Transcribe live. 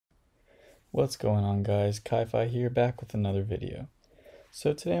What's going on, guys? Kai-Fi here, back with another video.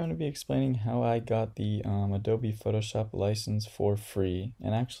 So today I'm going to be explaining how I got the Adobe Photoshop license for free,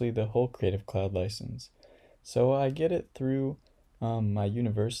 and actually the whole Creative Cloud license. So I get it through my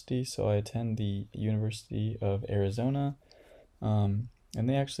university, so I attend the University of Arizona, and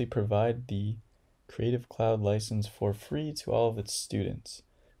they actually provide the Creative Cloud license for free to all of its students.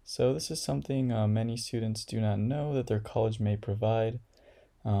 So this is something many students do not know that their college may provide.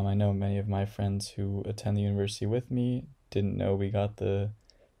 I know many of my friends who attend the university with me didn't know we got the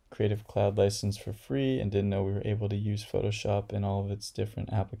Creative Cloud license for free and didn't know we were able to use Photoshop in all of its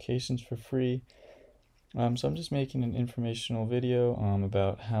different applications for free. So I'm just making an informational video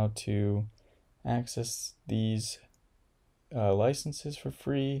about how to access these licenses for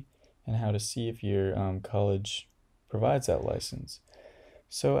free and how to see if your college provides that license.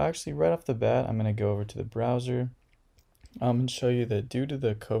 So actually right off the bat, I'm going to go over to the browser and show you that due to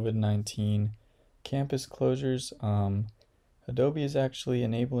the COVID-19 campus closures, Adobe is actually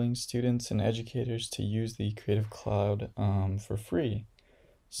enabling students and educators to use the Creative Cloud for free.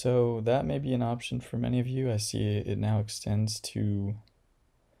 So that may be an option for many of you. I see it now extends to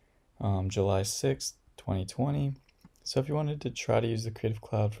July 6th, 2020. So if you wanted to try to use the Creative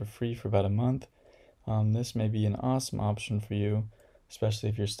Cloud for free for about a month, this may be an awesome option for you, especially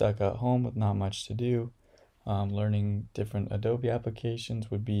if you're stuck at home with not much to do. Learning different Adobe applications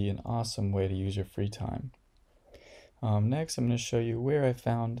would be an awesome way to use your free time. Next, I'm going to show you where I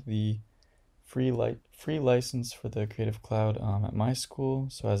found the free license for the Creative Cloud at my school.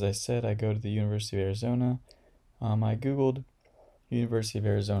 So as I said, I go to the University of Arizona. I googled University of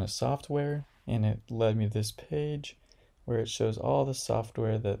Arizona software, and it led me to this page where it shows all the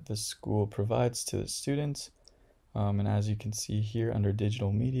software that the school provides to the students. And as you can see here under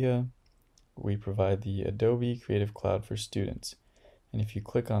digital media, we provide the Adobe Creative Cloud for students. And if you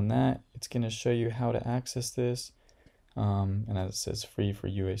click on that, it's going to show you how to access this. And as it says, free for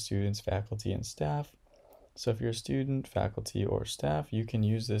UA students, faculty, and staff. So if you're a student, faculty, or staff, you can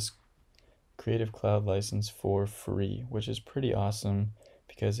use this Creative Cloud license for free, which is pretty awesome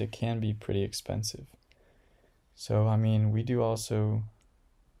because it can be pretty expensive. So, I mean, we do also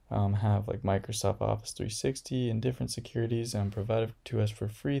have like Microsoft Office 360 and different securities provided to us for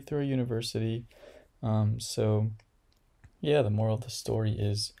free through our university. So yeah, the moral of the story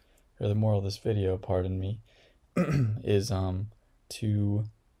is, or the moral of this video, pardon me, is to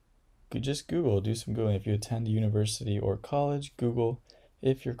just Google, do some Googling. If you attend a university or college, Google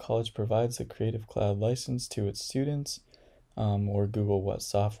if your college provides a Creative Cloud license to its students, or Google what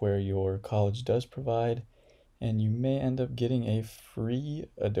software your college does provide, and you may end up getting a free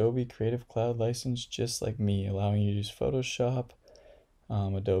Adobe Creative Cloud license just like me, allowing you to use Photoshop,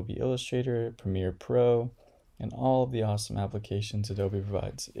 Adobe Illustrator, Premiere Pro, and all of the awesome applications Adobe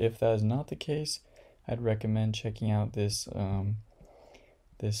provides. If that is not the case, I'd recommend checking out this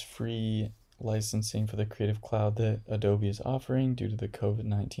free licensing for the Creative Cloud that Adobe is offering due to the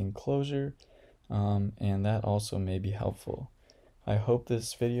COVID-19 closure, and that also may be helpful. I hope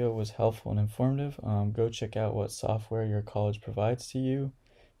this video was helpful and informative. Go check out what software your college provides to you.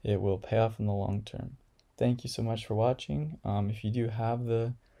 It will pay off in the long term. Thank you so much for watching. If you do have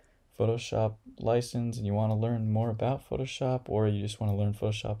the Photoshop license and you want to learn more about Photoshop, or you just want to learn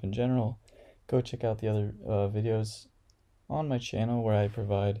Photoshop in general, go check out the other videos on my channel where I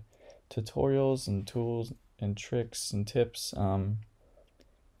provide tutorials and tools and tricks and tips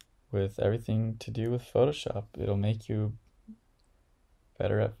with everything to do with Photoshop. It'll make you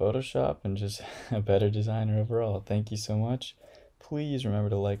better at Photoshop and just a better designer overall. Thank you so much. Please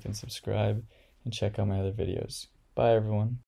remember to like and subscribe and check out my other videos. Bye everyone.